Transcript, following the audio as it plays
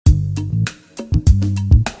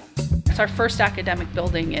our first academic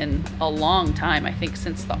building in a long time, I think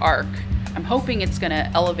since the ARC. I'm hoping it's going to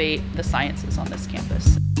elevate the sciences on this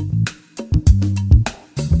campus.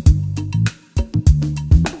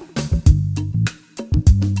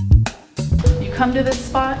 You come to this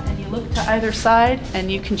spot and you look to either side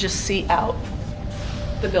and you can just see out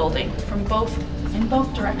the building from in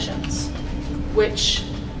both directions, which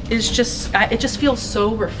is just, it just feels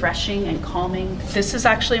so refreshing and calming. This is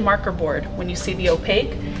actually a marker board. When you see the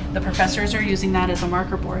opaque, the professors are using that as a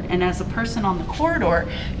marker board. And as a person on the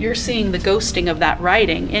corridor, you're seeing the ghosting of that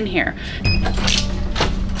writing in here.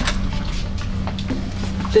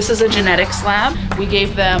 This is a genetics lab. We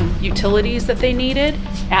gave them utilities that they needed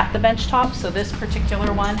at the bench top. So this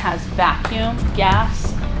particular one has vacuum,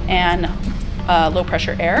 gas, and low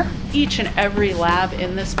pressure air. Each and every lab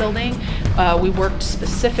in this building, we worked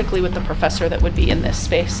specifically with the professor that would be in this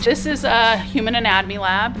space. This is a human anatomy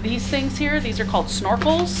lab. These things here, these are called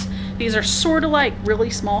snorkels. These are sort of like really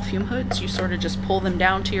small fume hoods. You sort of just pull them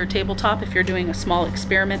down to your tabletop if you're doing a small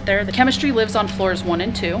experiment there. The chemistry lives on floors 1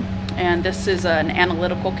 and 2. And this is an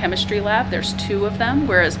analytical chemistry lab. There's 2 of them,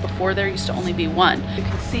 whereas before there used to only be 1. You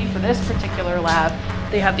can see for this particular lab,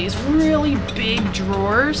 they have these really big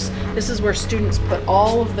drawers. This is where students put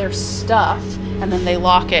all of their stuff and then they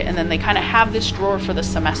lock it and then they kind of have this drawer for the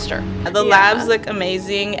semester. The labs look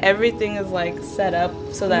amazing. Everything is like set up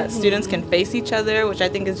so that students can face each other, which I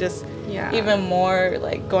think is just even more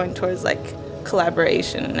like going towards like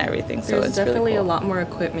collaboration and everything. So There's it's definitely really cool. a lot more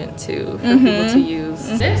equipment too for people to use.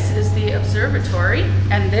 This is the observatory,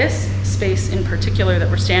 and this space in particular that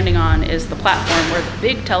we're standing on is the platform where the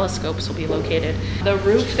big telescopes will be located. The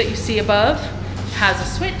roof that you see above has a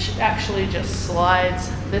switch. It actually just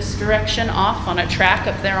slides this direction off on a track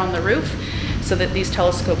up there on the roof so that these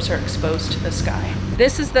telescopes are exposed to the sky.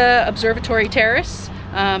 This is the observatory terrace.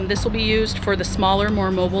 This will be used for the smaller,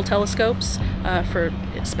 more mobile telescopes for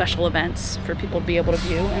special events for people to be able to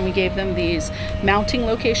view. And we gave them these mounting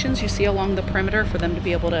locations you see along the perimeter for them to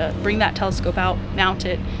be able to bring that telescope out, mount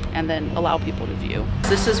it, and then allow people to view.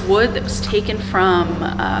 This is wood that was taken from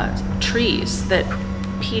trees that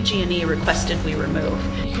PG&E requested we remove.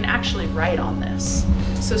 You can actually write on this.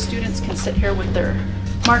 So students can sit here with their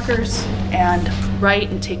markers and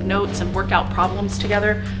write and take notes and work out problems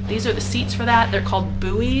together. These are the seats for that. They're called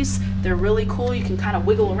buoys. They're really cool. You can kind of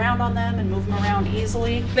wiggle around on them and move them around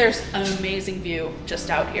easily. There's an amazing view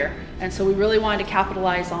just out here. And so we really wanted to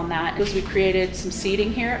capitalize on that because we created some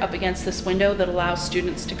seating here up against this window that allows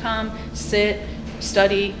students to come, sit,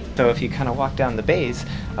 study. So if you kind of walk down the bays,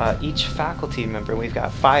 each faculty member, we've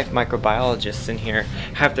got 5 microbiologists in here,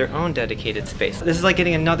 have their own dedicated space. This is like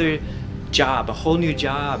getting another job, a whole new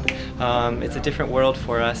job. It's a different world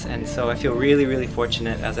for us, and so I feel really, really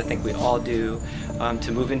fortunate, as I think we all do,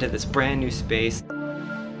 to move into this brand new space.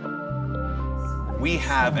 We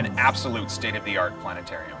have an absolute state-of-the-art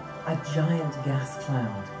planetarium. A giant gas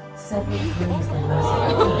cloud, several times the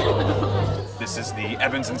mass. This is the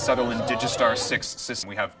Evans and Sutherland Digistar 6 system.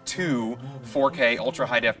 We have 2 4K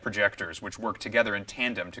ultra-high-def projectors which work together in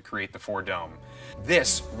tandem to create the 4-dome.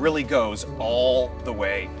 This really goes all the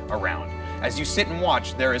way around. As you sit and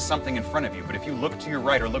watch, there is something in front of you, but if you look to your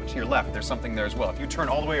right or look to your left, there's something there as well. If you turn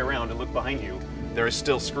all the way around and look behind you, there is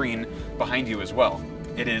still screen behind you as well.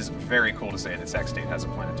 It is very cool to say that Sac State has a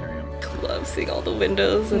planetarium. I love seeing all the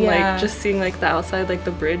windows and like just seeing like the outside, like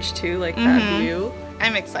the bridge too, like that view.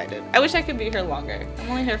 I'm excited. I wish I could be here longer. I'm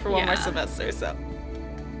only here for one more semester, so.